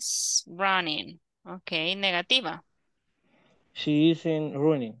 She's running. Ok, negativa. She isn't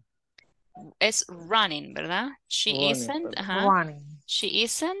running. Es running, ¿verdad? She Running, isn't, perdón. ajá. Running. She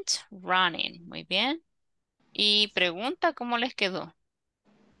isn't running. Muy bien. Y pregunta, ¿cómo les quedó?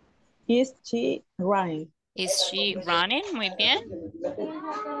 Is she running? Is she running? Muy bien.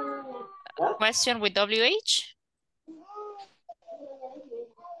 Question with WH.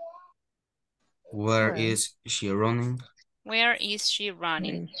 Where Where? is she running? Where is she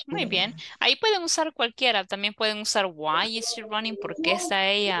running? Where is Muy she? bien. Ahí pueden usar cualquiera. También pueden usar why is she running? ¿Por qué está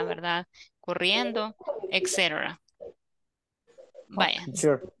ella, verdad? Corriendo, etcétera. Vaya.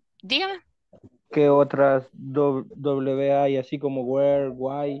 Teacher, Dígame. ¿qué otras W hay así como where,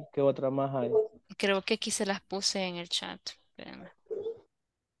 why? ¿Qué otra más hay? Creo que aquí se las puse en el chat. Espérenme.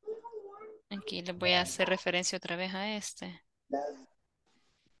 Aquí les voy a hacer referencia otra vez a este.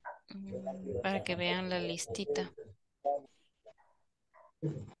 Para que vean la listita.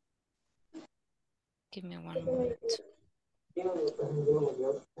 Give me one moment.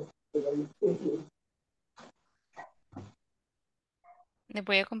 Les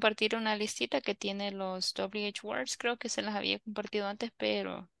voy a compartir una listita que tiene los WH words. Creo que se las había compartido antes,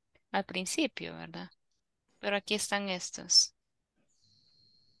 pero al principio, ¿verdad? Pero aquí están estos.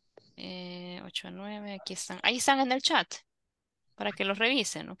 8 a 9, aquí están. Ahí están en el chat para que los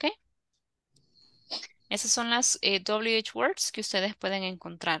revisen, ¿ok? Esas son las WH words que ustedes pueden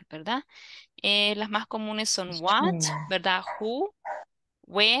encontrar, ¿verdad? Las más comunes son what, ¿verdad? Who,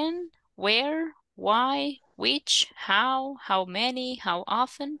 when, where, why, which, how many, how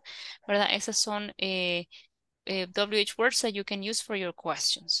often, ¿verdad? Esas son WH words that you can use for your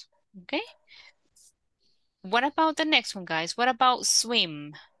questions, ¿ok? What about the next one, guys? What about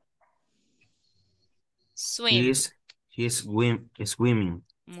swim? Swim. Swimming.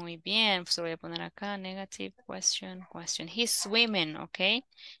 Muy bien, pues lo voy a poner acá, negative question, question. He's swimming, ¿ok?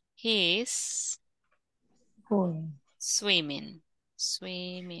 He's Swimming. swimming,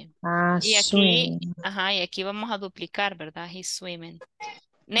 swimming. Ah, Y aquí, swimming. ajá, y aquí vamos a duplicar, ¿verdad? He's swimming.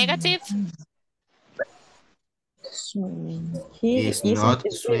 Negative, Swimming. He He is isn't not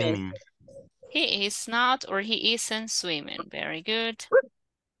swimming. swimming. he is not or he isn't swimming. Very good.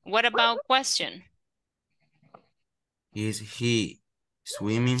 What about question? Is he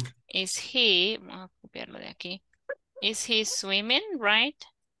swimming? Is he, vamos a copiarlo de aquí. Is he swimming, right?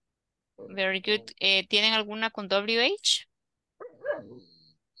 Very good. ¿Tienen alguna con WH?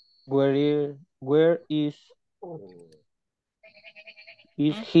 Where is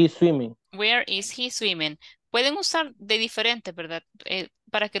Mm. he swimming? Where is he swimming? Pueden usar de diferente, ¿verdad?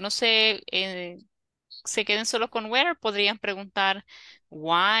 Para que no se queden solo con where, podrían preguntar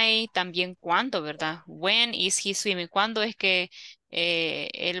why, también cuándo, ¿verdad? When is he swimming? ¿Cuándo es que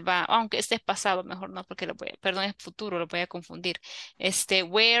él va? Aunque este es pasado, mejor no, porque perdón, es futuro, lo voy a confundir.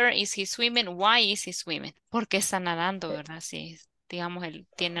 Where is he swimming? Why is he swimming? ¿Por qué está nadando, verdad? Si, digamos, él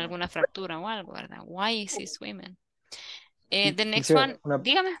tiene alguna fractura o algo, ¿verdad? Why is he swimming? The next Teacher, one,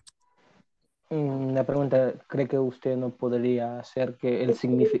 dígame. una pregunta, ¿cree que usted no podría hacer que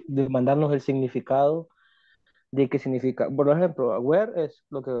de mandarnos el significado de qué significa? Por ejemplo, where es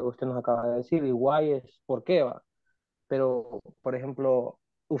lo que usted nos acaba de decir y why es por qué va. Pero, por ejemplo,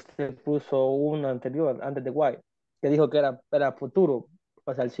 usted puso uno anterior, antes de why, que dijo que era futuro.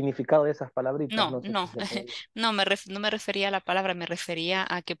 O sea, el significado de esas palabritas, No, no sé si no, se puede. no no me refería a la palabra, me refería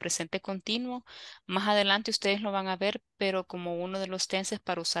a que presente continuo. Más adelante ustedes lo van a ver, pero como uno de los tenses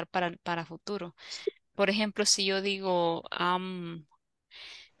para usar para futuro. Por ejemplo, si yo digo,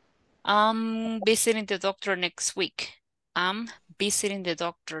 I'm visiting the doctor next week. I'm visiting the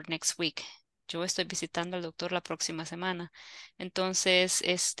doctor next week. Yo estoy visitando al doctor la próxima semana. Entonces,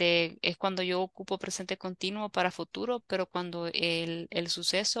 es cuando yo ocupo presente continuo para futuro, pero cuando el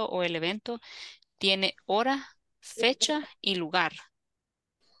suceso o el evento tiene hora, fecha y lugar.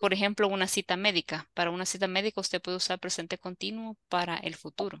 Por ejemplo, una cita médica. Para una cita médica usted puede usar presente continuo para el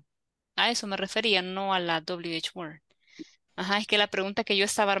futuro. A eso me refería, no a la WH word. Ajá, es que la pregunta que yo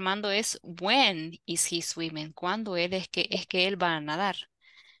estaba armando es when is he swimming? ¿Cuándo es que él va a nadar?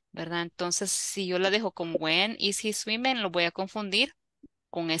 ¿verdad? Entonces, si yo la dejo con when is he swimming, lo voy a confundir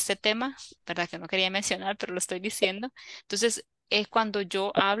con este tema, ¿verdad? Que no quería mencionar, pero lo estoy diciendo. Entonces, es cuando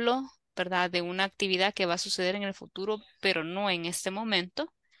yo hablo, ¿verdad? De una actividad que va a suceder en el futuro, pero no en este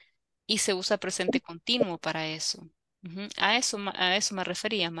momento, y se usa presente continuo para eso. Ujú. A eso me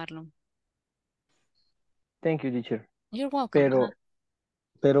refería, Marlon. Thank you, teacher. You're welcome. Pero,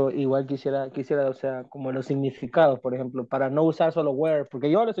 pero igual quisiera, o sea, como los significados, por ejemplo, para no usar solo where, porque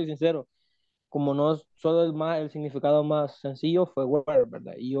yo ahora soy sincero, como no solo el significado más sencillo fue where,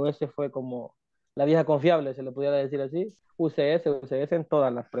 ¿verdad? Y yo ese fue como la vieja confiable, se le pudiera decir así. Use ese en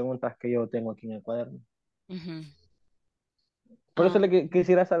todas las preguntas que yo tengo aquí en el cuaderno. Ujú. Por eso Ah,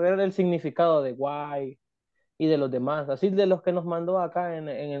 quisiera saber el significado de why y de los demás, así de los que nos mandó acá en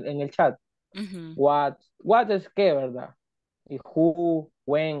el chat. ujú. What es qué, ¿verdad? Y who,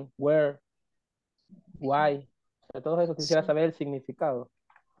 when, where, why. O sea, todo eso quisiera Sí. saber el significado.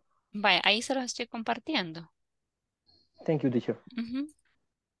 Vaya, ahí se los estoy compartiendo. Thank you, teacher. Ujú.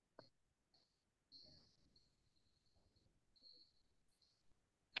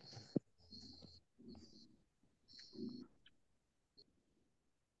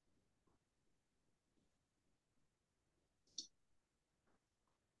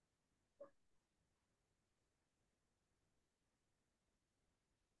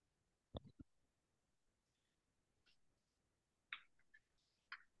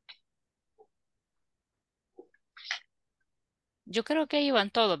 Yo creo que ahí van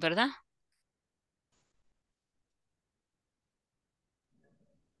todos, ¿verdad?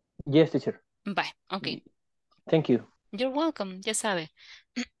 Yes, teacher. Vaya, ok. Thank you. You're welcome, ya sabe.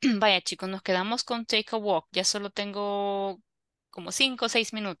 Vaya, chicos, nos quedamos con take a walk. Ya solo tengo como 5 o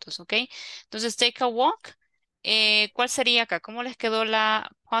 6 minutos, ¿ok? Entonces, take a walk. ¿Cuál sería acá? ¿Cómo les quedó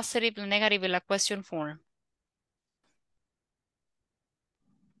la positive, la negative y la question form?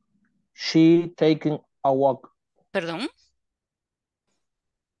 She taking a walk. ¿Perdón?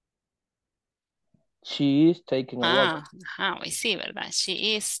 She is taking a walk. Ajá, hoy sí, ¿verdad?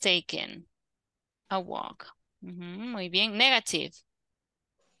 She is taking a walk. Ujú, muy bien. Negative.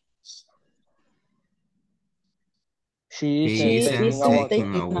 She isn't She Isn't taking a isn't walk.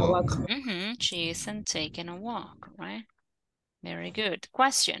 taking taking a a walk. walk. She isn't taking a walk, right? Very good.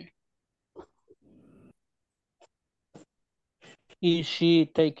 Question. Is she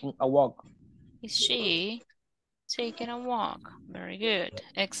taking a walk? Is she taking a walk? Very good.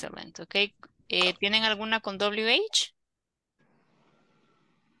 Excellent. Okay. ¿Tienen alguna con WH?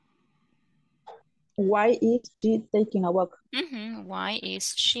 Why is she taking a walk? Why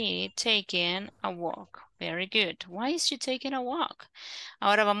is she taking a walk? Very good. Why is she taking a walk?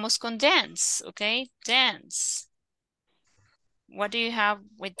 Ahora vamos con dance, okay? Dance. What do you have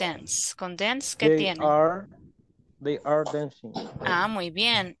with dance? Con dance, ¿qué They tiene? are dancing. Muy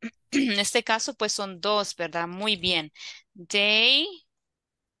bien. En este caso, pues son dos, ¿verdad? Muy bien. They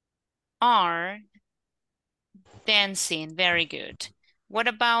are dancing. Very good. What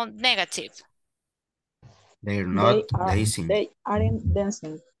about negative? They're not dancing. They aren't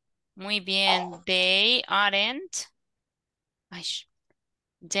dancing. Muy bien. They aren't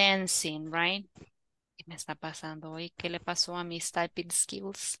dancing, right? ¿Qué me está pasando hoy? ¿Qué le pasó a mis typing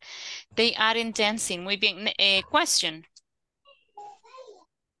skills? They aren't dancing. Muy bien. Question.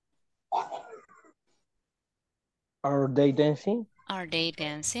 Are they dancing? Are they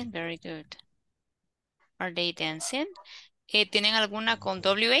dancing? Very good. Are they dancing? ¿Tienen alguna con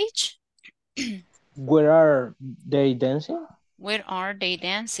WH? Where are they dancing? Where are they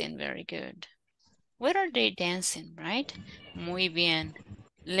dancing? Very good. Where are they dancing, right? Muy bien.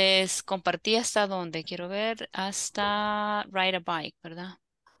 Les compartí hasta dónde. Quiero ver hasta ride a bike, ¿verdad?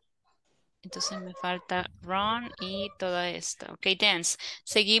 Entonces me falta run y toda esta. Ok, dance.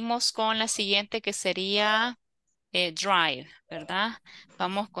 Seguimos con la siguiente que sería drive, ¿verdad?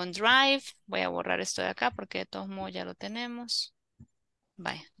 Vamos con drive. Voy a borrar esto de acá porque de todos modos ya lo tenemos.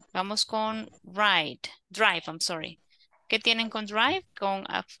 Vaya. Vamos con ride. Drive, I'm sorry. ¿Qué tienen con drive? Con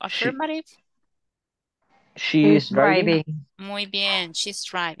affirmative. She is She's driving. driving. Muy bien. She's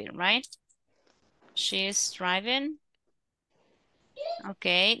driving, right? She's driving.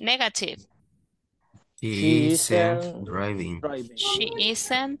 Okay. Negative. She She isn't isn't driving. driving. She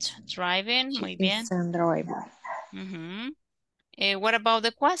isn't driving. She Muy bien. isn't driving. What about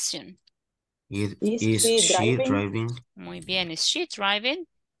the question? Is Is she she driving? driving? Muy bien. Is she driving?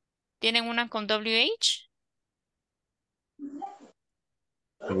 ¿Tienen una con WH?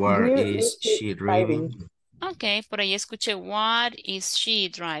 Where Where is is she she driving? driving? Ok, por ahí escuché what is she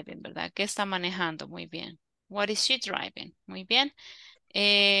driving, ¿verdad? ¿Qué está manejando? Muy bien. What is she driving? Muy bien.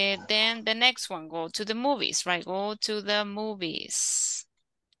 Then the next one, go to the movies, right? Go to the movies.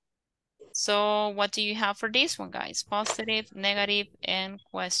 So what do you have for this one, guys? Positive, negative, and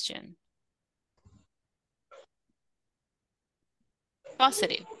question.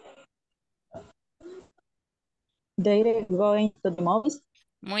 Positive. They're going to the movies.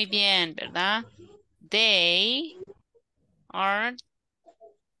 Muy bien, ¿verdad? They are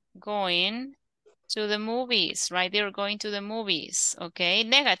going to the movies, right? They're going to the movies, okay?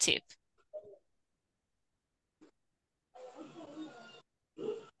 Negative.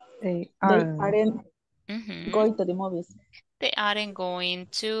 They They are. aren't Mhm. going to the movies. They aren't going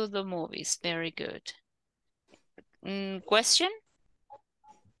to the movies. Very good. Question?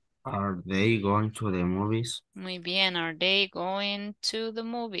 Are they going to the movies? Muy bien. Are they going to the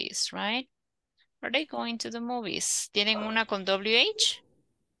movies, right? Are they going to the movies? ¿Tienen una con WH?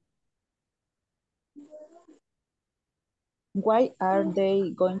 Why are they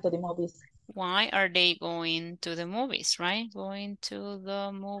going to the movies? Why are they going to the movies, right? Going to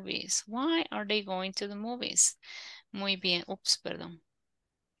the movies. Why are they going to the movies? Muy bien. Ups, perdón.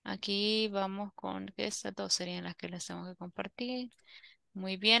 Aquí vamos con que estas dos serían las que les tengo que compartir.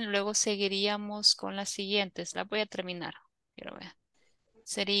 Muy bien. Luego seguiríamos con las siguientes. Las voy a terminar. Quiero ver.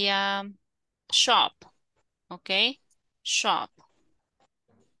 Sería shop. Okay. Shop.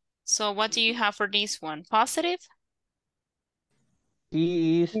 So what do you have for this one? Positive?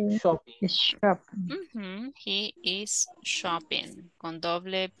 He is shopping. Is shopping. He is shopping. Con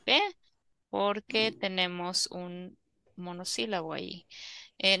doble P porque tenemos un monosílabo ahí.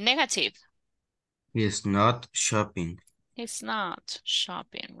 Negative. He is not shopping. He's not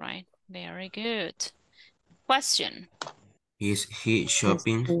shopping, right? Very good. Question. Is he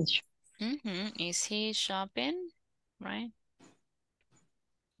shopping? Is he shopping? Right?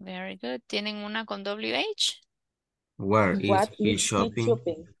 Very good. ¿Tienen una con WH? Where is What he is shopping? he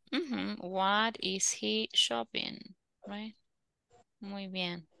shopping? What is he shopping? Right? Muy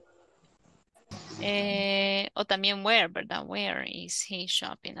bien. O también where, ¿verdad? Where is he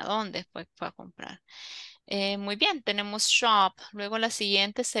shopping? ¿A dónde fue a comprar? Muy bien, tenemos shop. Luego la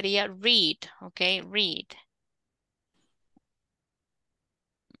siguiente sería read, ¿ok? Read.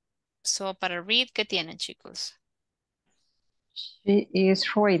 So, para read, ¿qué tienen, chicos? She is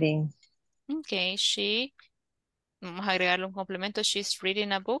reading. Ok, she. Vamos a agregarle un complemento. She's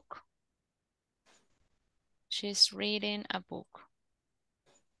reading a book. She's reading a book.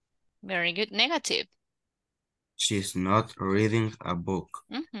 Very good. Negative. She's not reading a book.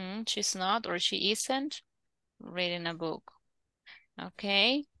 She's not or she isn't reading a book.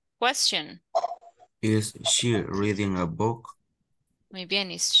 Okay. Question. Is she reading a book? Muy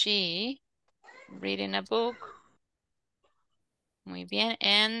bien. Is she reading a book? Muy bien.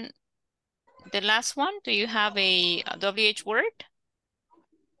 And the last one, do you have a WH word?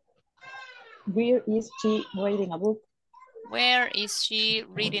 Where is she reading a book? Where is she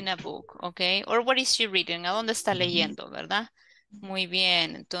reading a book? Okay. Or what is she reading? ¿A dónde está leyendo, verdad? Muy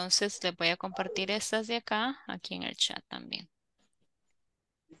bien. Entonces les voy a compartir estas de acá, aquí en el chat también.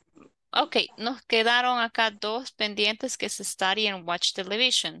 Ok, nos quedaron acá dos pendientes que es study and watch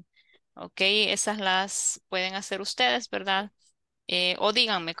television. Ok, esas las pueden hacer ustedes, ¿verdad? O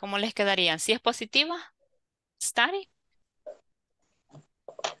díganme cómo les quedarían. Si es positiva, study.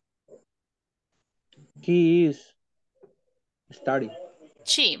 He is studying.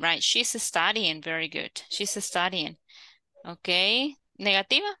 She, right? She's studying. Very good. She's studying. Ok.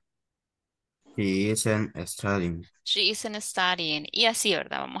 Negativa. He isn't studying. She isn't studying. Y así,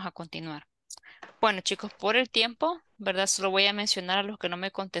 ¿verdad? Vamos a continuar. Bueno, chicos, por el tiempo, ¿verdad? Solo voy a mencionar a los que no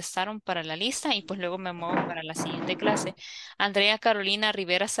me contestaron para la lista y pues luego me muevo para la siguiente clase. Andrea Carolina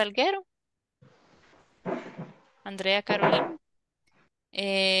Rivera Salguero. Andrea Carolina.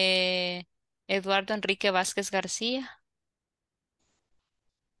 Eduardo Enrique Vázquez García.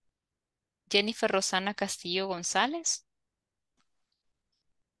 Jennifer Rosana Castillo González.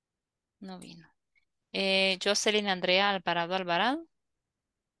 No vino. Jocelyn Andrea Alvarado Alvarado.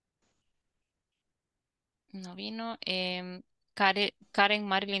 No vino. Karen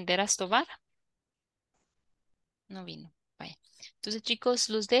Marilyn Deras Tobar. No vino. Vaya. Entonces, chicos,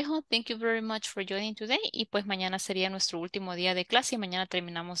 los dejo. Thank you very much for joining today. Y pues mañana sería nuestro último día de clase y mañana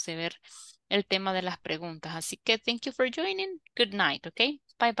terminamos de ver el tema de las preguntas. Así que thank you for joining. Good night, okay?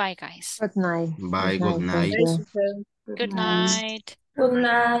 Bye bye, guys. Good night. Bye, good Thank night. you. Good night. Good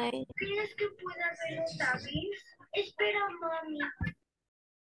night. ¿Crees que pueda ver otra vez? Espera, mami.